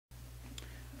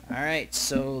Alright,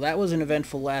 so that was an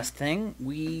eventful last thing.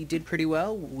 We did pretty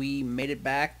well. We made it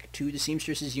back to the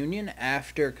Seamstresses Union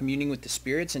after communing with the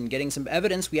spirits and getting some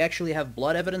evidence. We actually have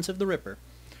blood evidence of the Ripper.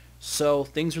 So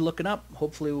things are looking up.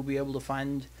 Hopefully we'll be able to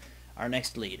find our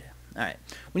next lead. Alright,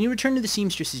 when you return to the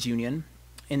Seamstresses Union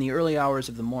in the early hours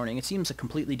of the morning, it seems a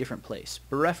completely different place.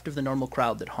 Bereft of the normal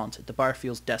crowd that haunts it, the bar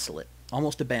feels desolate,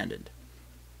 almost abandoned.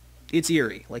 It's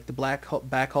eerie, like the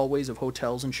back hallways of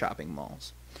hotels and shopping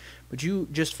malls. But you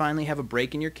just finally have a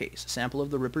break in your case, a sample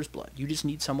of the Ripper's blood. You just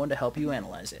need someone to help you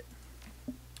analyze it.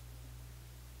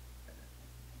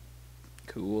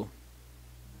 Cool.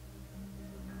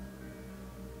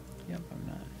 Yep, I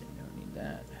don't need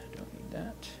that. Don't need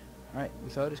that. Alright,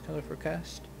 without his color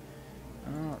forecast.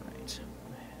 Alright.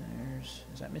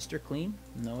 Is that Mr. Clean?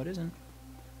 No, it isn't.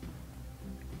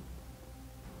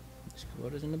 His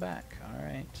quota's in the back.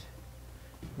 Alright.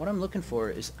 What I'm looking for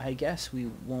is, I guess we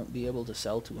won't be able to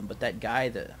sell to him, but that guy,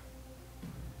 the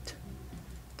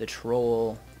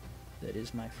troll that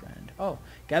is my friend. Oh,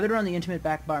 gathered around the intimate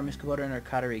back bar, Miss Kubota and her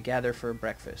coterie gather for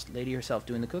breakfast. Lady herself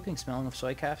doing the cooking, smelling of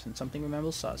soy calves and something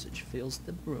resembles sausage, fills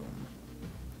the room.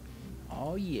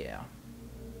 Oh yeah.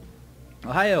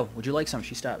 Ohio, would you like some?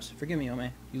 She stops. Forgive me,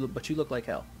 Ome, but you look like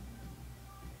hell.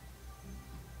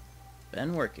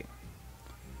 Been working.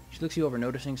 She looks you over,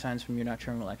 noticing signs from your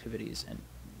nocturnal activities, and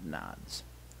nods.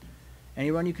 Any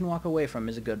run you can walk away from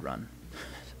is a good run.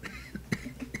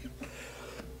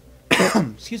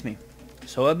 Excuse me.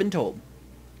 So I've been told.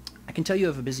 I can tell you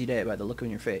have a busy day by the look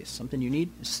on your face. Something you need?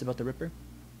 Is this about the Ripper?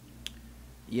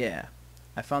 Yeah.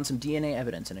 I found some DNA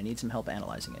evidence, and I need some help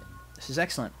analyzing it. This is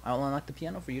excellent. I'll unlock the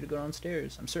piano for you to go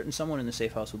downstairs. I'm certain someone in the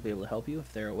safe house will be able to help you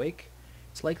if they're awake.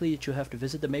 It's likely that you'll have to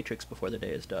visit the Matrix before the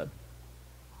day is done.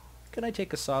 Can I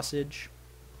take a sausage?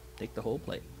 Take the whole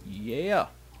plate. Yeah.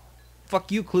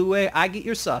 Fuck you, Clue. I get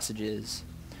your sausages.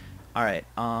 Alright,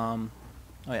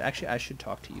 wait, actually, I should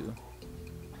talk to you.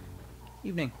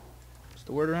 Evening. Just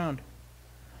the word around.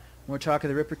 More talk of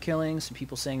the Ripper killings, some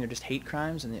people saying they're just hate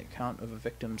crimes, and the account of the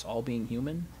victims all being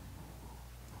human.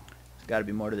 There's got to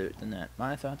be more to it than that.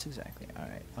 My thoughts exactly.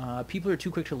 Alright. People are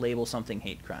too quick to label something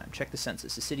hate crime. Check the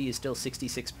census. The city is still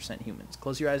 66% humans.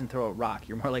 Close your eyes and throw a rock.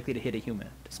 You're more likely to hit a human.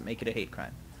 Doesn't make it a hate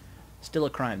crime. Still a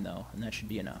crime, though, and that should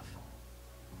be enough.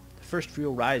 The first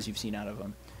real rise you've seen out of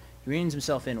him. He reins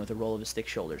himself in with a roll of his thick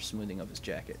shoulders, smoothing of his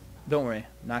jacket. Don't worry.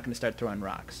 I'm not going to start throwing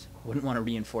rocks. Wouldn't want to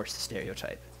reinforce the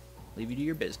stereotype. Leave you to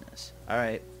your business.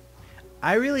 Alright.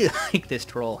 I really like this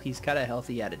troll. He's got a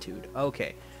healthy attitude.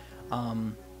 Okay.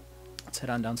 Let's head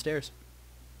on downstairs.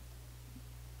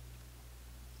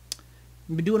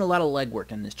 I've been doing a lot of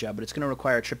legwork in this job, but it's going to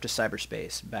require a trip to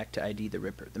cyberspace, back to ID the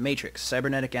Ripper. The Matrix,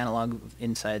 cybernetic analog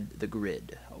inside the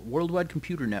grid. A worldwide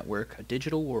computer network, a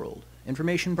digital world.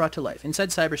 Information brought to life. Inside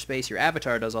cyberspace, your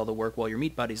avatar does all the work while your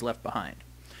meat buddy's left behind.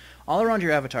 All around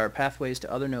your avatar are pathways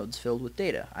to other nodes filled with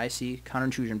data, IC,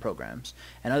 counter-intrusion programs,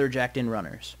 and other jacked-in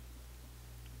runners.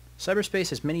 Cyberspace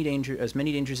has as many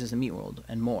dangers as the meat world,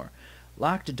 and more.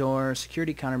 Locked doors,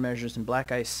 security countermeasures, and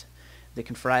black ice that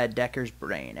can fry a Decker's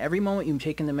brain. Every moment you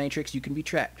take in the Matrix, you can be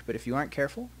tracked, but if you aren't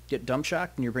careful, get dump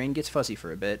shocked and your brain gets fuzzy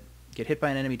for a bit. Get hit by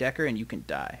an enemy Decker and you can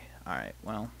die. Alright,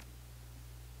 well.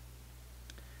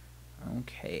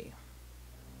 Okay.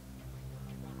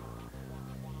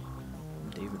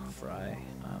 David Fry.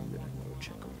 I'm gonna go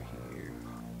check over here.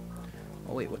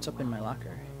 Oh wait, what's up in my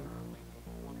locker?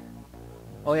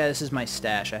 Oh yeah, this is my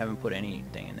stash. I haven't put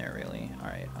anything in there really.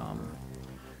 Alright,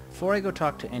 before I go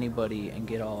talk to anybody and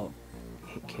get all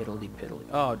kiddly-piddly.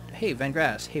 Oh, hey, Van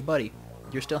Grass. Hey, buddy.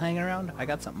 You're still hanging around? I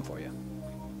got something for you.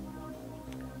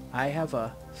 I have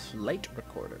a flight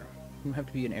recorder. You don't have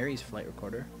to be an Ares flight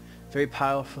recorder. Very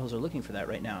powerful are looking for that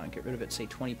right now, and get rid of it, say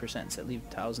 20%. So that leave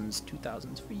thousands,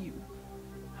 2,000s for you.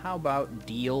 How about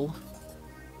deal?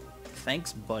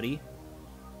 Thanks, buddy.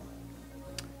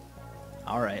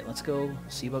 Alright, let's go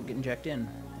see about getting jacked in.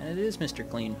 And it is Mr.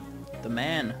 Clean. The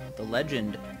man. The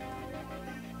legend.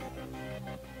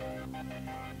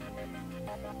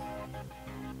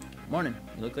 Morning.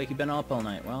 You look like you've been up all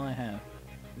night. Well, I have.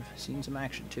 I've seen some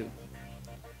action, too.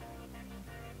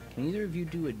 Can either of you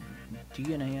do a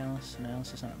DNA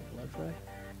analysis on a blood fry?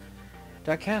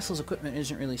 Doc Castle's equipment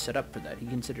isn't really set up for that. He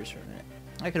considers for a minute.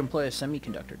 I could employ a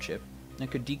semiconductor chip. I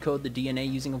could decode the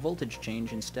DNA using a voltage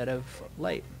change instead of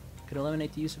light. Could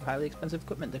eliminate the use of highly expensive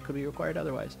equipment that could be required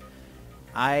otherwise.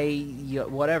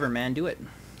 Whatever, man. Do it.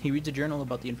 He reads a journal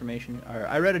about the information, or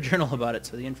I read a journal about it,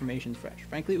 so the information's fresh.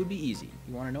 Frankly, it would be easy.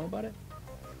 You want to know about it?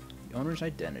 The owner's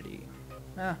identity.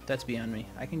 Ah, that's beyond me.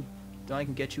 All I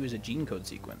can get you is a gene code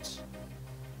sequence.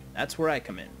 That's where I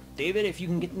come in. David, if you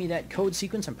can get me that code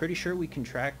sequence, I'm pretty sure we can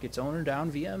track its owner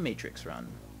down via a Matrix run.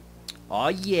 Oh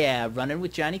yeah, running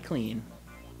with Johnny Clean.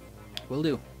 Will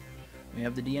do. We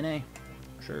have the DNA.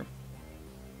 Sure.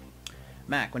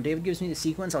 Mac, when David gives me the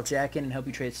sequence, I'll jack in and help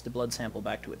you trace the blood sample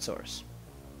back to its source.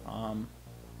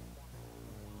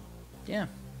 Yeah.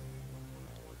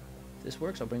 If this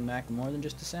works, I'll bring back more than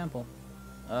just a sample.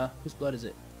 Whose blood is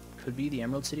it? Could be the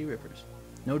Emerald City Rippers.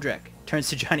 No Drek. Turns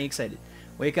to Johnny excited.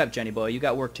 Wake up, Johnny boy. You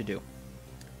got work to do.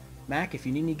 Mac, if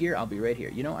you need any gear, I'll be right here.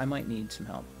 You know, I might need some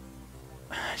help.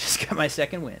 Just got my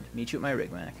second wind. Meet you at my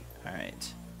rig, Mac.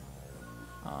 Alright.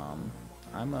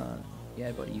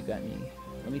 Yeah, buddy, you got me.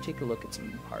 Let me take a look at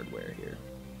some hardware here.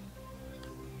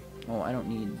 Oh, I don't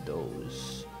need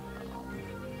those.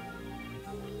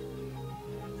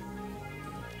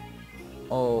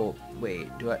 Oh, wait.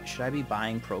 Should I be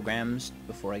buying programs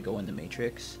before I go in the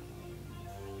Matrix?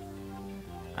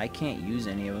 I can't use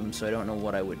any of them, so I don't know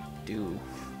what I would do.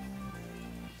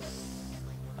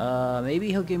 Maybe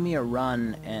he'll give me a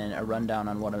run and a rundown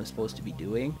on what I'm supposed to be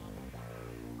doing.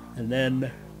 And then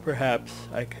perhaps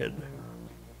I could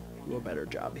do a better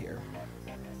job here.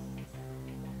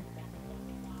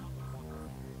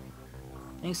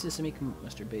 Thanks to the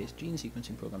semiconductor-based gene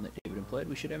sequencing program that David employed,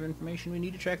 we should have information we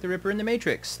need to track the Ripper in the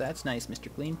Matrix. That's nice,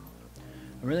 Mr. Clean.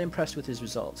 I'm really impressed with his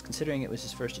results, considering it was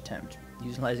his first attempt,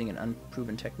 utilizing an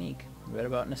unproven technique. I read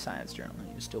about it in a science journal.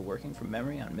 He was still working from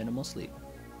memory on minimal sleep.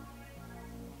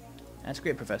 That's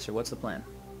great, Professor. What's the plan?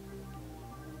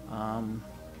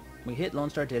 We hit Lone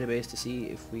Star database to see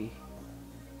if we...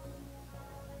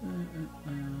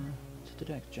 To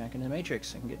detect jack into the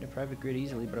Matrix. I can get into private grid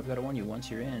easily, but I've got to warn you,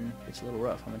 once you're in, it's a little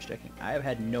rough. How much checking? I have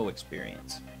had no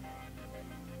experience.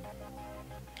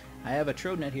 I have a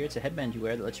Trodenet here. It's a headband you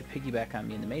wear that lets you piggyback on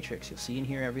me in the Matrix. You'll see and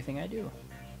hear everything I do.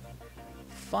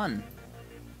 Fun.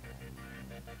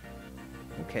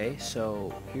 Okay,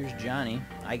 so here's Johnny.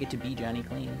 I get to be Johnny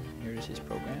Clean. Here's his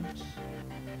programs.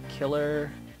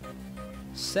 Killer.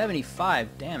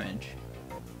 75 damage.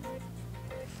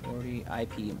 40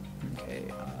 IP. Okay,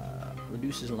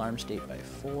 reduces alarm state by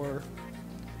 4.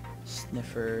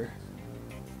 Sniffer.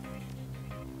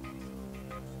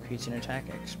 Creates an attack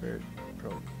expert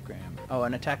program. Oh,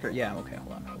 an attacker. Yeah, okay,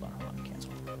 hold on.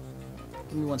 Cancel.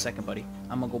 Give me 1 second, buddy.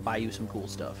 I'm gonna go buy you some cool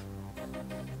stuff.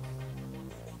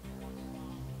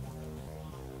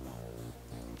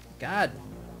 God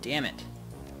damn it.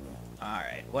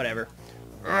 Alright, whatever.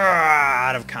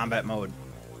 Out of combat mode.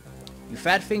 You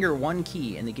fat finger one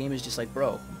key and the game is just like,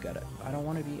 bro, you gotta... I don't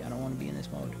wanna be in this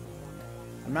mode.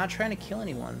 I'm not trying to kill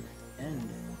anyone. End.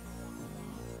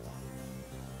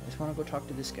 I just wanna go talk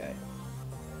to this guy.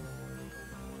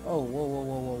 Oh,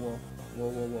 whoa.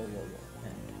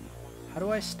 End. How do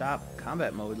I stop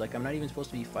combat mode? Like, I'm not even supposed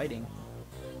to be fighting.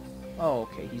 Oh,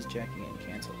 okay, he's jacking in.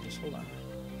 Cancel. Just hold on.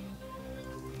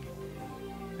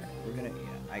 We're gonna...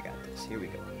 Yeah, I got this. Here we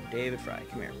go. David Fry,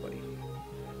 come here, buddy.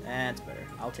 That's better.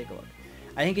 I'll take a look.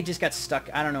 I think it just got stuck.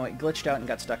 I don't know. It glitched out and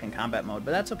got stuck in combat mode,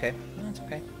 but that's okay. That's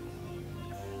okay.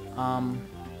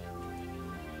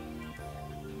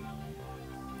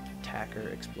 Attacker,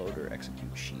 Exploder,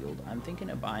 Execute, Shield. I'm thinking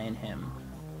of buying him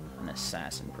an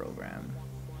assassin program.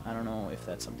 I don't know if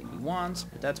that's something he wants,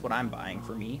 but that's what I'm buying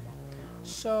for me.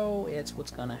 So it's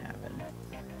what's gonna happen.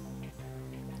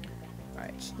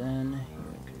 Alright, so then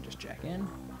you can just jack in.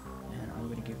 And I'm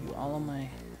gonna give you all of my...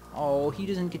 Oh, he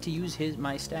doesn't get to use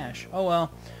my stash. Oh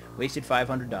well. Wasted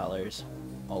 $500.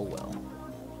 Oh well.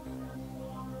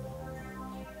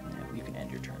 Yeah, you can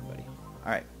end your turn, buddy.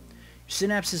 Alright. Your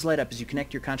synapses light up as you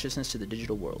connect your consciousness to the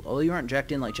digital world. Although you aren't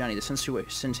jacked in like Johnny, the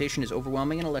sensation is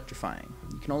overwhelming and electrifying.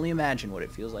 You can only imagine what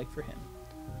it feels like for him.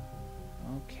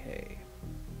 Okay.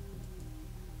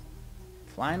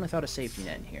 Flying without a safety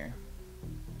net in here.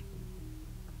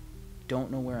 Don't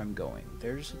know where I'm going.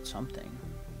 There's something.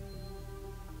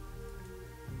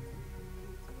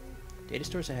 Data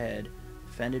stores ahead,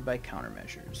 defended by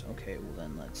countermeasures. Okay, well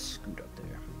then let's scoot up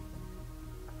there.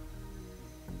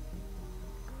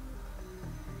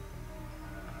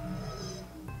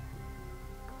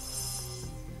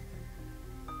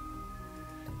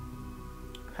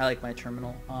 I like my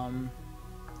terminal.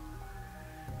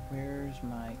 Where's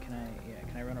my...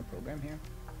 Can I run a program here?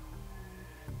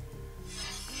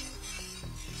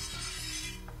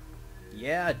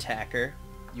 Yeah, attacker.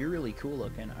 You're really cool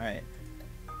looking. Alright.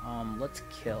 Let's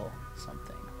kill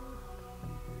something.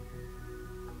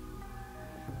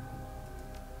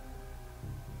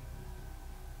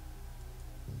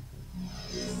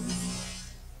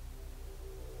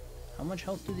 How much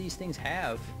health do these things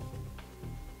have?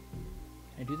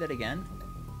 Can I do that again?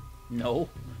 No.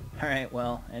 Alright,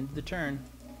 well, end of the turn.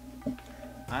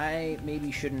 I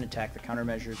maybe shouldn't attack the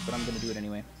countermeasures, but I'm gonna do it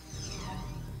anyway.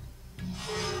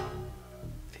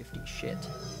 50. Shit.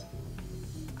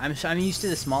 I'm used to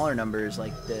the smaller numbers.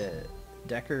 Like the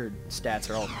Decker stats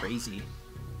are all crazy.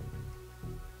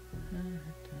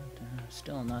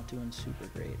 Still not doing super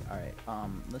great. All right.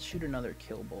 Let's shoot another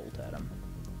kill bolt at him.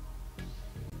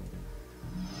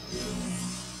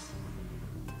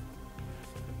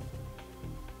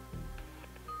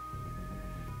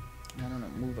 I don't know.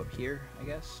 Move up here, I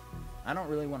guess. I don't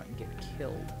really want to get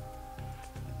killed.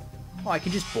 Oh, I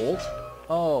can just bolt?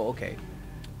 Oh, okay.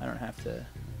 I don't have to...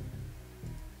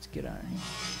 Let's get on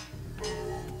here.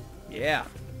 Yeah.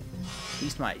 At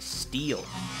least my steel.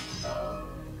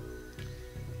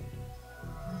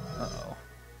 Uh-oh.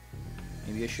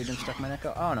 Maybe I shouldn't have stuck my neck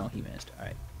out. Oh, no, he missed.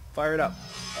 Alright. Fire it up.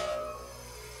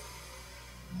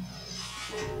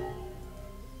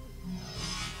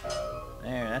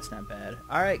 There, that's not bad.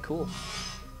 Alright, cool.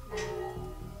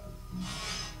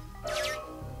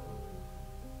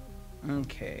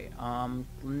 Okay,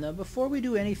 now before we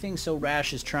do anything so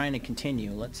rash as trying to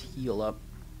continue, let's heal up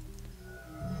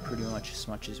pretty much as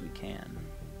much as we can.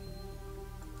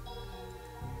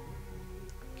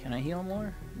 Can I heal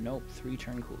more? Nope, 3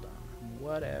 turn cooldown.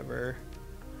 Whatever.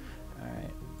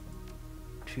 Alright.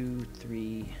 2,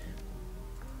 3.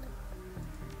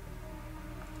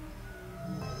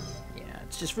 Yeah,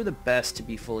 it's just for the best to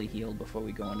be fully healed before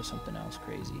we go into something else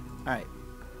crazy. Alright.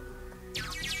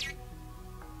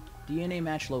 DNA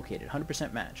match located.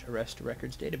 100% match. Arrest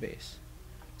records database.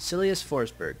 Silius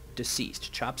Forsberg,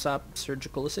 deceased. Chop Sop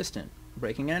surgical assistant.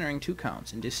 Breaking and entering 2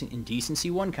 counts. Indecency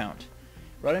 1 count.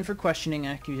 Brought in for questioning.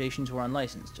 Accusations were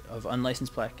unlicensed. Of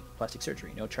unlicensed plastic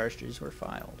surgery. No charges were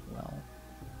filed. Well,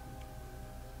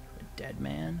 a dead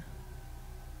man?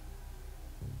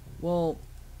 Well,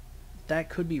 that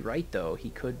could be right though. He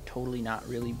could totally not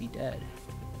really be dead.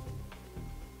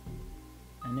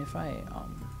 And if I,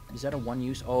 is that a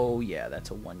 1-use? Oh yeah,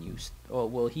 that's a 1-use. Oh,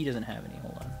 well, he doesn't have any.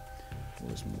 Hold on. We'll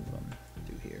just move him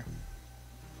through here.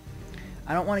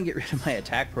 I don't want to get rid of my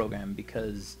attack program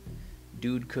because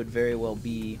dude could very well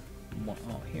be...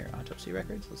 Oh, here, autopsy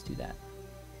records. Let's do that.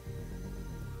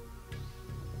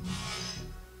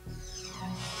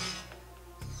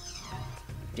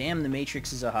 Damn, the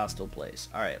Matrix is a hostile place.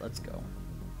 Alright, let's go.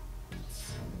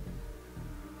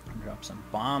 Drop some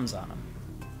bombs on him.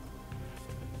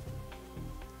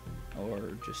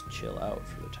 Or just chill out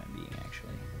for the time being,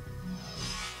 actually.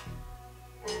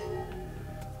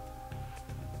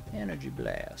 Energy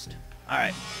blast.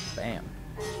 Alright, bam.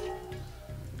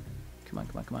 Come on,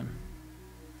 come on, come on.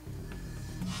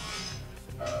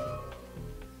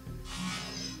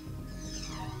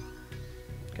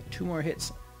 Got 2 more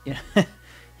hits. Yeah,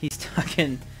 he's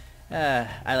talking.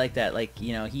 I like that. Like,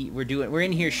 you know, we're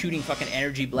in here shooting fucking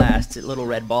energy blasts at little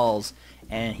red balls,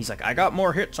 and he's like, I got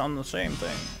more hits on the same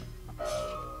thing.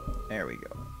 There we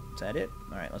go. Is that it?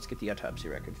 All right, let's get the autopsy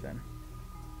records then.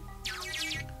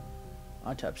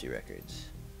 Autopsy records.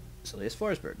 Silius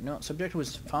Forsberg. No, subject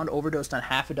was found overdosed on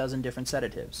half a dozen different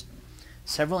sedatives.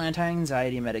 Several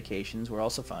anti-anxiety medications were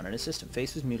also found in his system.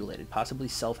 Face was mutilated, possibly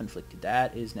self-inflicted.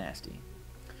 That is nasty.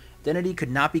 Identity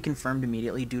could not be confirmed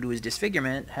immediately due to his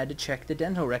disfigurement. Had to check the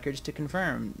dental records to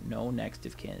confirm. No next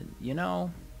of kin. You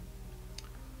know,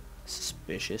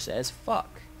 suspicious as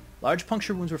fuck. Large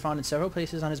puncture wounds were found in several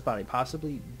places on his body,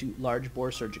 possibly large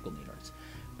bore surgical needles.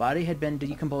 Body had been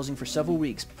decomposing for several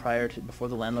weeks before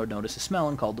the landlord noticed a smell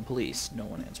and called the police. No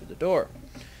one answered the door.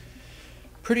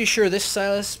 Pretty sure this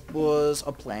Silas was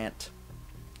a plant.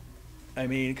 I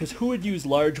mean, because who would use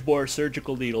large bore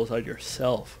surgical needles on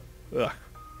yourself? Ugh.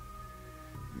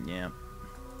 Yeah.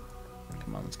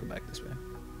 Come on, let's go back this way.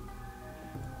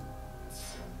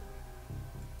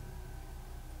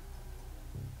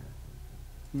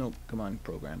 Nope, come on,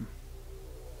 program.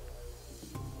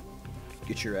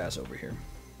 Get your ass over here.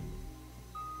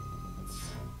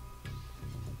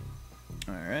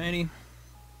 Alrighty.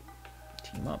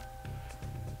 Team up.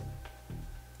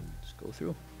 Let's go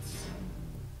through.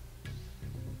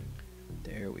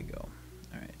 There we go.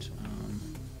 Alright.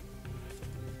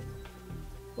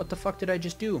 What the fuck did I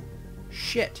just do?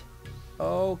 Shit.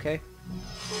 Okay.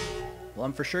 Well,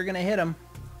 I'm for sure gonna hit him.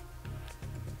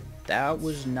 That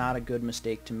was not a good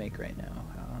mistake to make right now.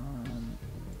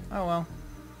 Oh well.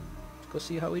 Let's go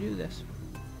see how we do this.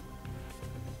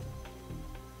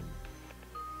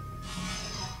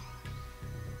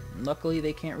 Luckily,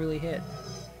 they can't really hit.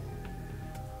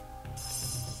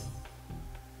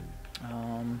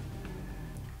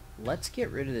 Let's get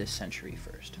rid of this sentry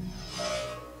first.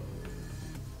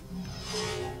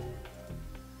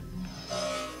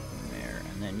 There,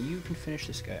 and then you can finish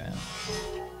this guy out.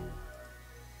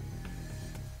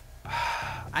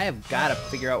 I have got to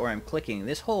figure out where I'm clicking.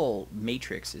 This whole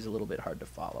matrix is a little bit hard to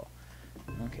follow.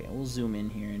 Okay, we'll zoom in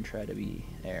here and try to be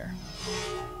there.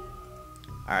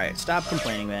 Alright, stop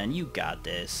complaining, man. You got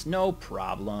this. No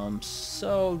problem.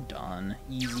 So done.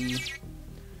 Easy.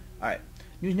 Alright.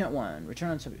 Newsnet 1.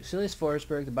 Return on subject. Silas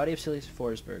Forsberg. The body of Silas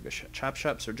Forsberg, a chop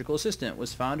shop surgical assistant,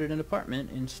 was found in an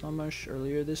apartment in Slummarsh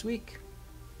earlier this week.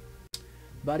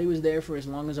 The body was there for as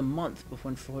long as a month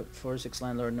before Forsberg's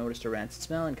landlord noticed a rancid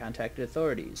smell and contacted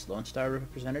authorities. Lone Star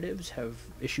representatives have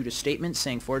issued a statement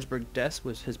saying Forsberg's death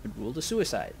has been ruled a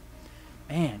suicide.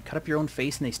 Man, cut up your own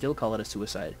face and they still call it a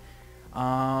suicide.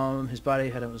 His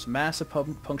body was massive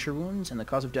puncture wounds, and the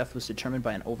cause of death was determined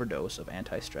by an overdose of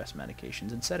anti-stress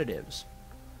medications and sedatives.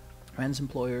 Rand's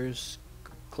employers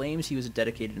claims he was a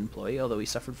dedicated employee, although he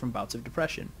suffered from bouts of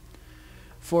depression.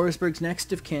 Forsberg's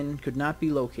next of kin could not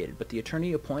be located, but the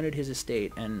attorney appointed his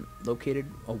estate and located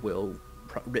a will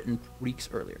written weeks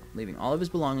earlier, leaving all of his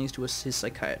belongings to his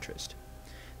psychiatrist.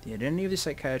 The identity of the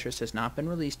psychiatrist has not been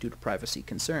released due to privacy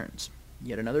concerns.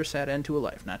 Yet another sad end to a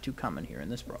life, not too common here in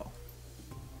this brawl.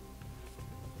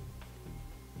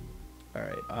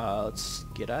 Alright, let's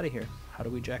get out of here. How do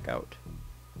we jack out?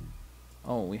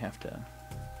 Oh, we have to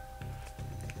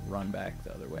run back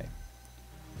the other way.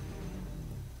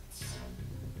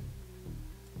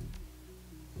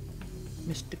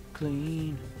 Mr.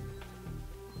 Clean.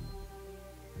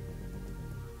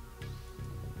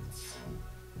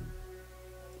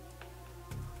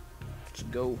 Let's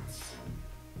go.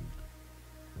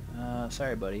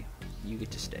 Sorry, buddy. You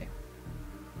get to stay.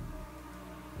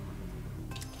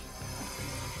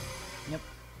 Yep.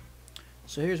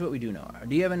 So here's what we do know. Our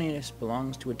DNA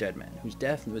belongs to a dead man whose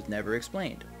death was never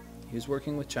explained. He was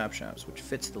working with chop shops, which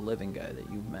fits the living guy that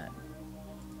you've met.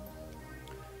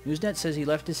 Newsnet says he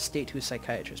left his estate to his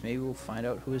psychiatrist. Maybe we'll find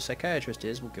out who his psychiatrist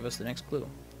is. Will give us the next clue.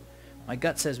 My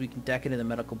gut says we can deck into the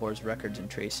medical board's records and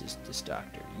trace this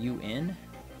doctor. You in?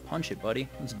 Punch it, buddy.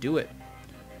 Let's do it.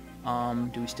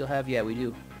 Do we still have? Yeah, we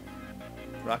do.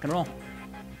 Rock and roll.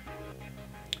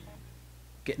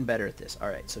 Getting better at this.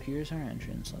 Alright, so here's our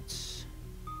entrance. Let's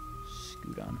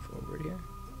scoot on forward here.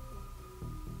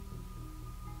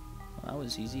 Well, that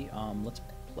was easy. Let's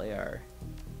play our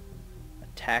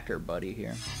attacker buddy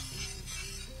here.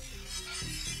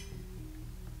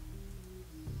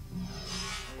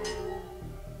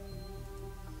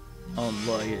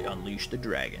 Unleash the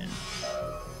dragon.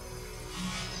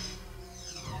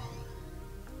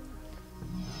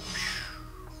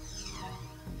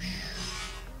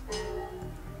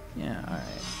 Yeah,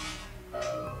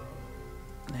 alright.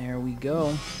 There we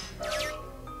go.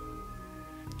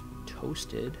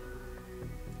 Toasted.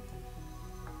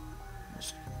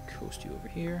 Just coast you over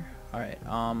here. Alright,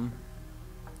 alright.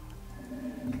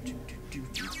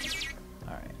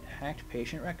 Hacked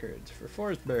patient records for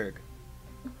Forsberg.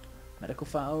 Medical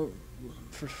file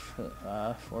for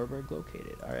Forsberg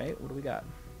located. Alright, what do we got?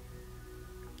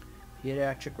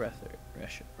 Pediatric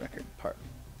record part.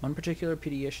 One particular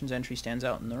pediatrician's entry stands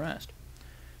out than the rest.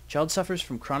 Child suffers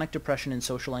from chronic depression and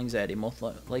social anxiety, most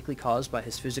likely caused by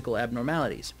his physical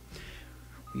abnormalities.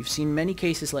 We've seen many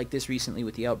cases like this recently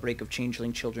with the outbreak of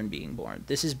changeling children being born.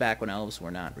 This is back when elves were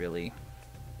not really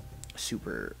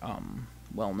super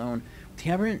well known. The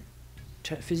aberrant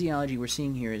physiology we're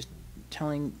seeing here is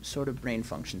telling sort of brain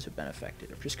functions have been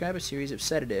affected. Prescribed a series of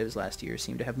sedatives last year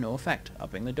seemed to have no effect,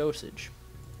 upping the dosage.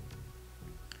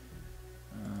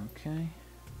 Okay.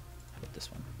 How about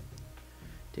this one?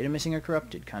 Data missing or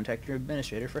corrupted. Contact your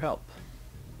administrator for help.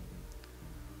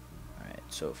 Alright,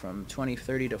 so from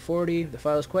 2030 to 40, the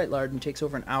file is quite large and takes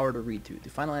over an hour to read through. The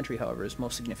final entry, however, is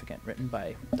most significant, written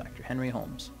by Dr. Henry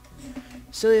Holmes.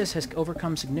 Silas has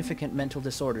overcome significant mental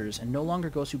disorders and no longer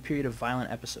goes through a period of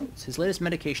violent episodes. His latest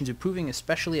medications are proving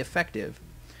especially effective,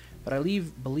 but I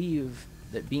believe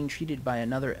that being treated by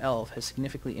another elf has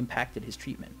significantly impacted his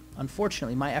treatment.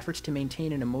 Unfortunately, my efforts to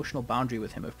maintain an emotional boundary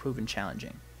with him have proven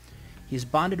challenging. He has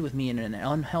bonded with me in an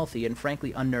unhealthy and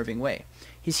frankly unnerving way.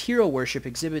 His hero worship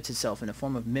exhibits itself in a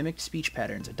form of mimicked speech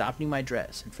patterns, adopting my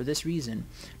dress, and for this reason,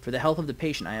 for the health of the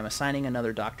patient, I am assigning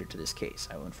another doctor to this case.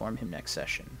 I will inform him next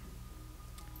session.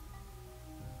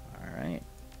 Alright.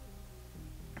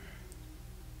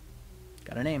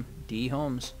 Got a name. D.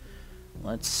 Holmes.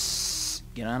 Let's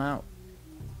get on out.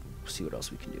 See what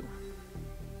else we can do.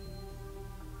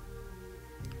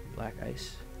 Black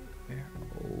ice. Where?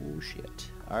 Oh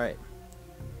shit. Alright.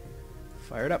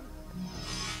 Fire it up.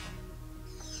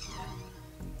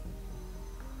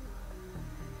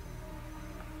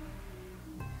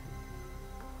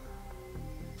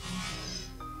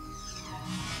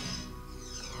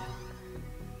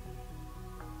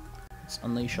 Let's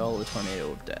unleash all the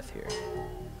tornado of death here.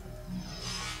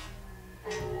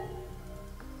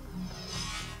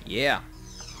 Yeah.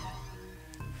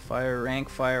 Fire rank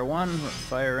Fire 1,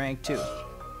 Fire rank 2.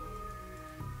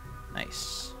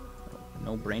 Nice.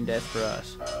 No brain death for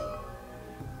us.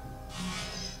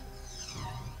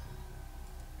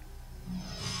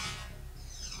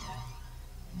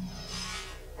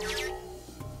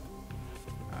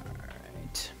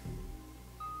 Alright.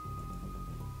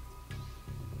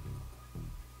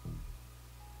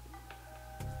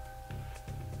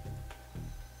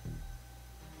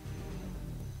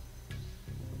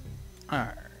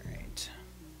 Alright.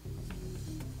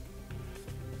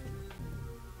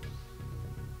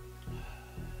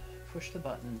 Push the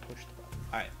button, push the button.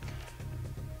 Alright.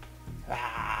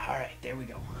 Alright, there we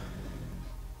go.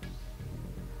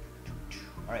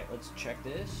 Alright, let's check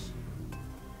this.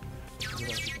 What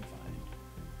else we can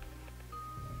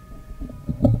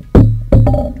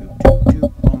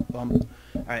find?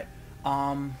 Alright,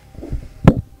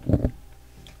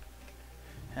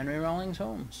 Henry Rawlings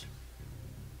Holmes.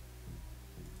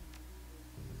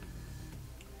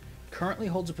 Currently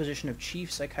holds a position of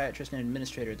chief psychiatrist and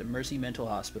administrator at the Mercy Mental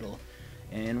Hospital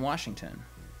in Washington.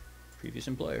 Previous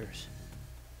employers: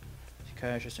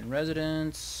 psychiatrist in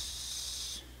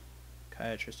residence,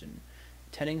 psychiatrist in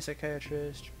attending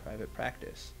psychiatrist, private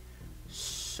practice.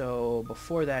 So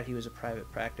before that he was a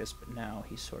private practice, but now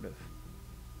he's sort of,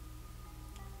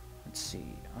 let's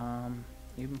see,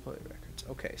 leave employee records.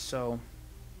 Okay, so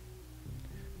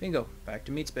bingo, back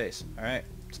to meat space. Alright,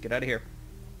 let's get out of here.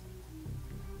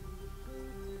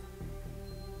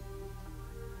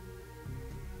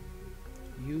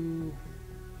 You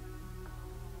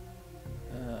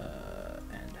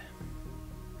and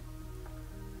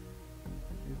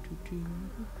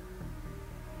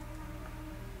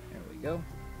there we go.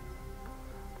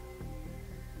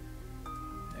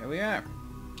 There we are.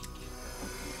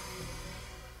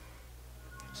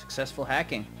 Successful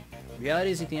hacking.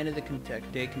 Reality is at the end of the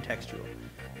day contextual.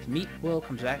 As meat boil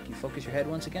comes back, you focus your head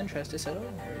once again, tries to settle.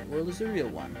 The world is the real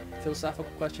one. The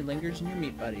philosophical question lingers in your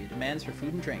meat body. It demands for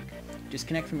food and drink.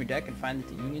 Disconnect from your deck and find that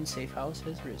the Union safe house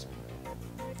has risen.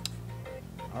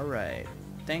 Alright.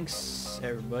 Thanks,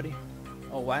 everybody.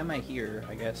 Oh, why am I here,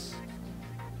 I guess?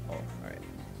 Oh, alright.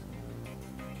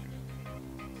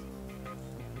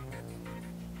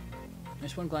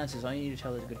 Just one glance is all you need to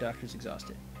tell the good doctor's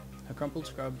exhausted. Her crumpled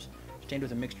scrubs, stained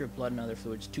with a mixture of blood and other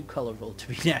fluids too colorful to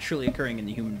be naturally occurring in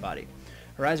the human body.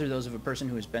 Her eyes are those of a person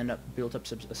who has built up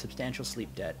a substantial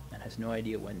sleep debt and has no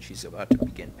idea when she's about to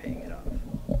begin paying it off.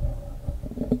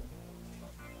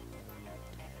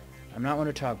 I'm not one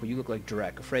to talk, but you look like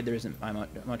Drek. Afraid there isn't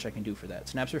much I can do for that.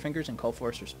 Snaps her fingers and call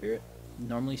forth her spirit,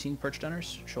 normally seen perched on her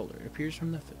shoulder. It appears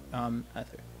from the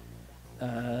ether.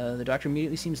 The doctor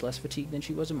immediately seems less fatigued than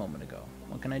she was a moment ago.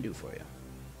 What can I do for you?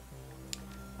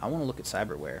 I want to look at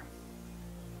cyberware.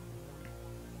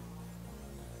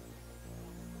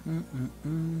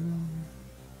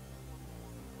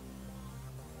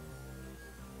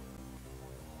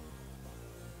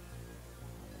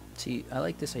 See, I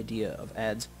like this idea of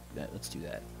ads. Let's do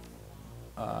that.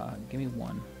 Give me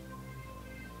one.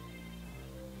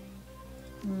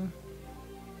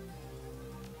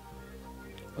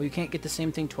 Oh, you can't get the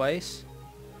same thing twice?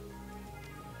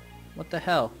 What the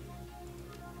hell?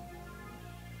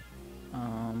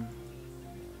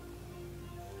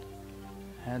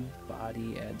 Add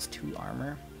body adds 2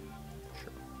 armor.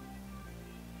 Sure.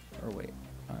 Or wait.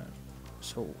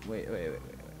 So wait.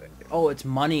 Oh, it's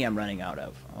money I'm running out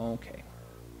of. Okay.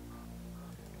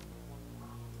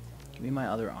 Give me my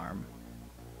other arm.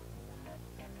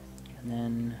 And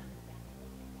then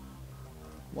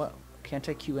what? Can't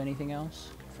I queue anything else?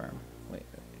 Confirm. Wait.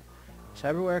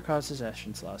 Cyberware causes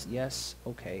essence loss. Yes.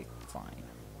 Okay. Fine.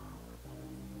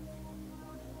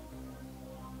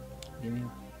 Give me.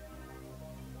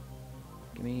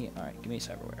 All right. Give me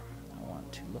cyberware. I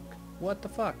want to look. What the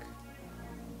fuck?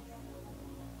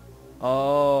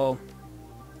 Oh.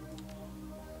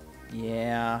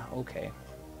 Yeah. Okay.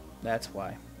 That's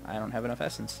why. I don't have enough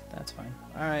essence. That's fine.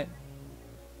 All right.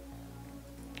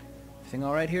 Everything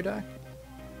all right here, Doc?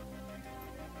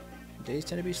 Days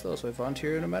tend to be slow, so I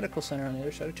volunteered at a medical center on the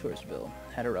other side of Touristville.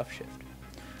 Had a rough shift.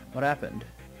 What happened?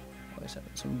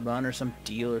 Some run or some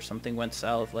deal or something went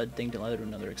south, led thing to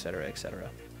another, etc., etc.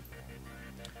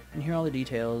 Didn't hear all the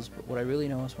details, but what I really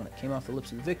know is when it came off the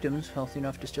lips of the victims, healthy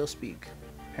enough to still speak.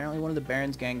 Apparently one of the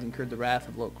Baron's gangs incurred the wrath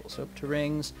of locals, up to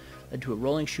rings, led to a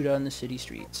rolling shootout in the city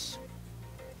streets.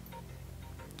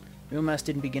 The real mess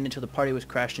didn't begin until the party was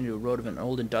crashed into a road of an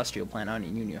old industrial plant out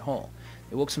in Union Hall.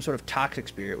 It woke some sort of toxic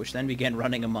spirit, which then began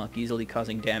running amok, easily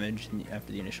causing damage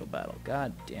after the initial battle.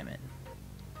 God damn it.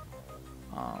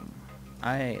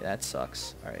 That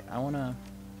sucks. Alright, I wanna...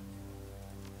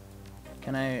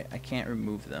 I can't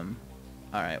remove them.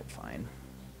 Alright, fine.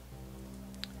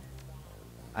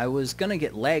 I was gonna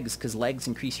get legs, because legs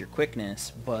increase your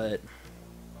quickness, but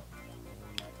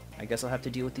I guess I'll have to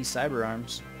deal with these cyber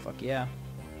arms. Fuck yeah.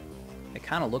 They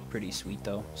kind of look pretty sweet,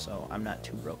 though, so I'm not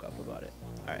too broke up about it.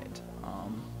 Alright,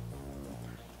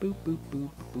 boop, boop, boop,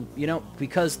 boop. You know,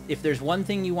 because if there's one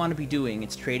thing you want to be doing,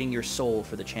 it's trading your soul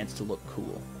for the chance to look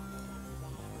cool.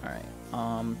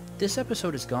 Alright, this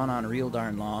episode has gone on real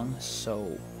darn long, so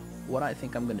what I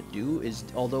think I'm going to do is,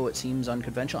 although it seems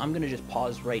unconventional, I'm going to just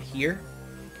pause right here,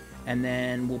 and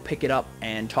then we'll pick it up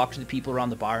and talk to the people around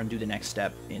the bar and do the next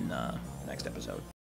step in the next episode.